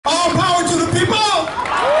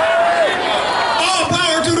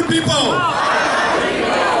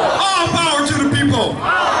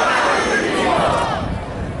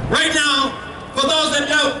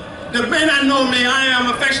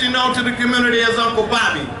known to the community as Uncle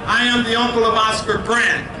Bobby. I am the uncle of Oscar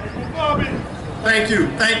Grant. Thank you,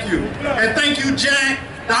 thank you. And thank you, Jack,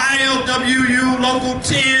 the ILWU Local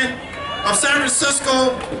 10 of San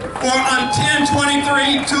Francisco for on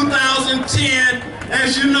 10/23/2010.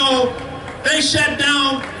 As you know, they shut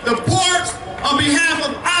down the ports on behalf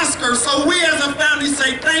of Oscar. So we as a family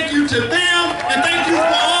say thank you to them and thank you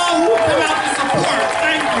for all who come out to support.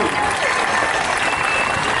 Thank you.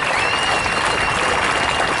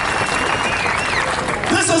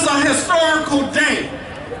 This is a historical day,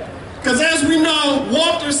 because as we know,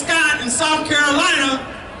 Walter Scott in South Carolina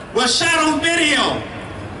was shot on video.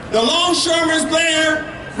 The longshoremen's there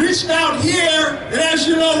reached out here, and as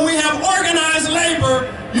you know, we have organized labor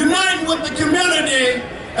uniting with the community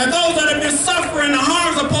and those that have been suffering the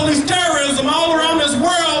harms of police terrorism all around this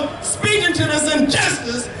world, speaking to this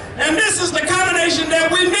injustice. And this is the combination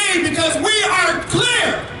that we need, because we are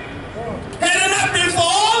clear. Had it not been for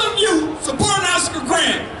all of you supporting Oscar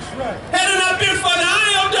Grant, had it not been for the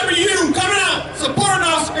ILWU coming out supporting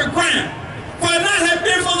Oscar Grant, for it not have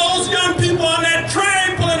been for those young people on that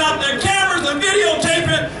train pulling out their cameras and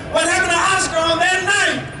videotaping what happened to Oscar on that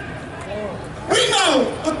night, we know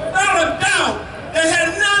without a doubt that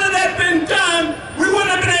had none of that been done, we wouldn't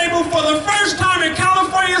have been able, for the first time in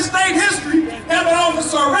California state history, have an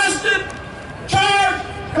officer arrested, charged,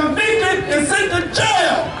 convicted, and sent to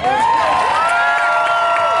jail.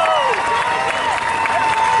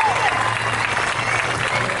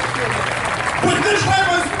 With this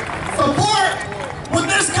type of support, with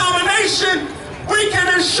this combination, we can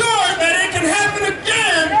ensure that it can happen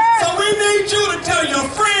again. So we need you to tell your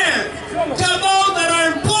friends, tell those that are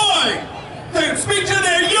employed, to speak to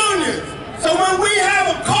their unions. So when we have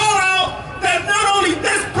a call out that not only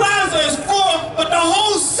this plaza is for, but the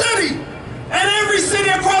whole city and every city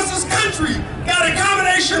across this country got a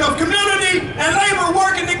combination of community and labor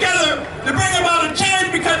working together to bring about a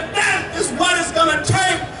change, because that is what it's going to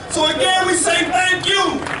take. So again, we say thank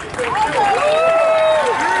you.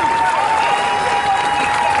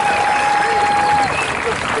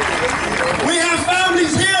 We have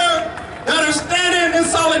families here that are standing in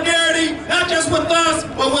solidarity, not just with us,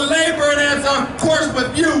 but with labor, and as of course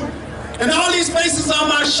with you. And all these faces on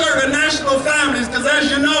my shirt are national families, because as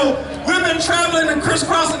you know, we've been traveling and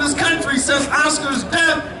crisscrossing this country since Oscar's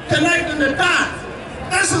death, connecting the dots.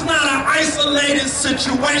 This is not an isolated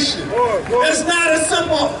situation. It's not a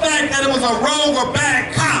simple fact that it was a rogue or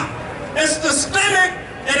bad cop. It's systemic,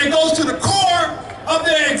 and it goes to the core of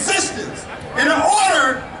their existence. In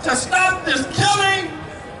order to stop this killing,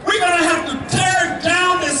 we're going to have to tear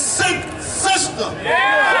down this sick system.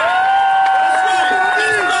 That's right.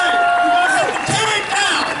 We're going to have to tear it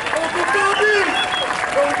down.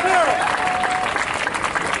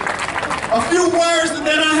 A few words, and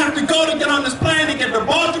then I have to go to get on this plane to get to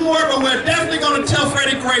Baltimore, but we're definitely going to tell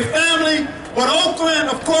Freddie Gray family what Oakland,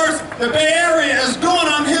 of course, the Bay Area is doing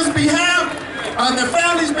on his behalf, on the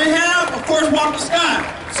family's behalf, of course, Walter Scott.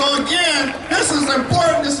 So again, this is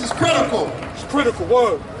important, this is critical. It's critical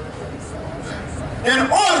word. In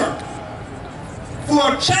order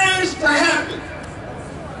for change to happen,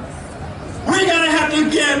 we're going to have to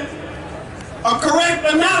get a correct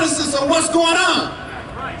analysis of what's going on.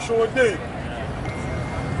 Sure did.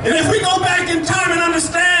 And if we go back in time and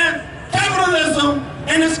understand capitalism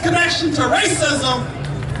and its connection to racism,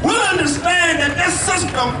 we'll understand that this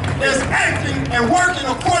system is acting and working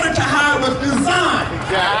according to how it was designed.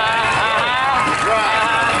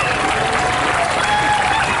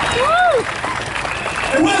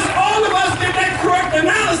 And once all of us get that correct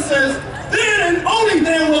analysis, then and only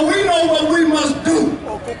then will we know what we must do.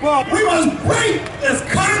 We must break this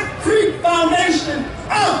concrete foundation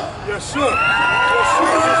up. Yes, sir. Yes, We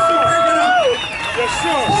have to break it up. Yes,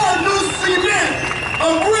 sir. Pour new cement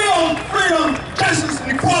of real freedom, justice,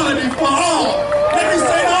 and equality for all.